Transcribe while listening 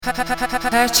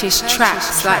Purchase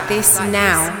tracks like this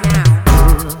now.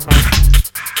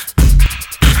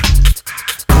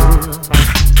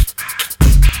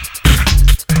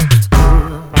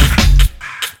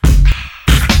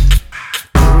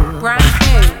 Brand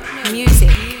new music.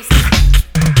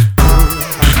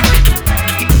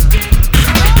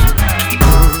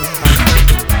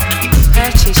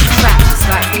 Purchase tracks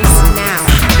like this now.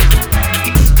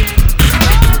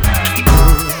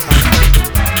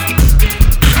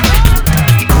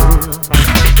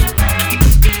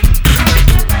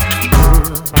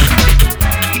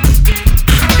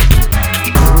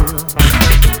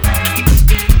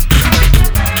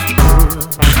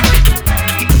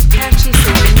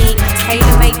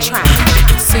 Tailor-made track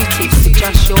suited for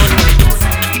just your needs.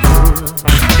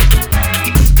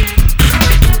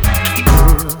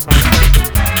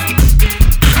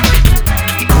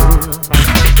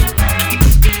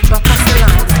 Drop us a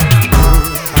line.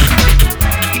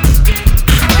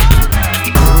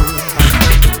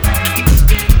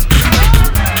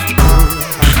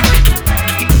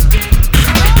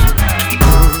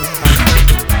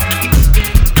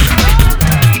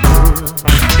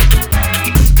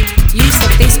 Use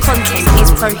of this content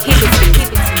is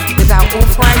prohibited without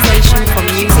authorization from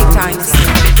Music Dynasty.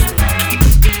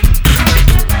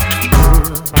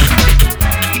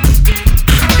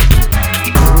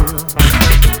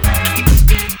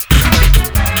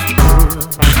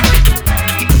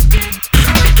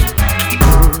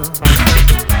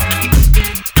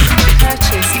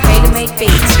 Purchase tailor-made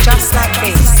beats just like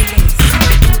this.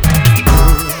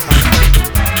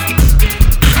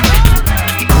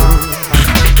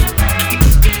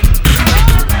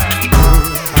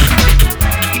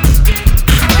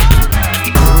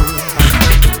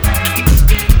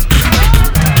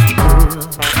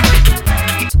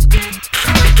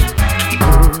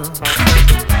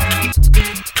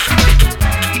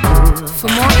 For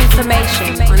more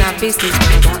information on our business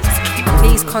products,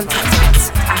 please contact us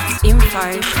at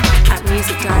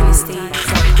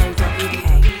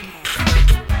info@musicdynasty.co.uk.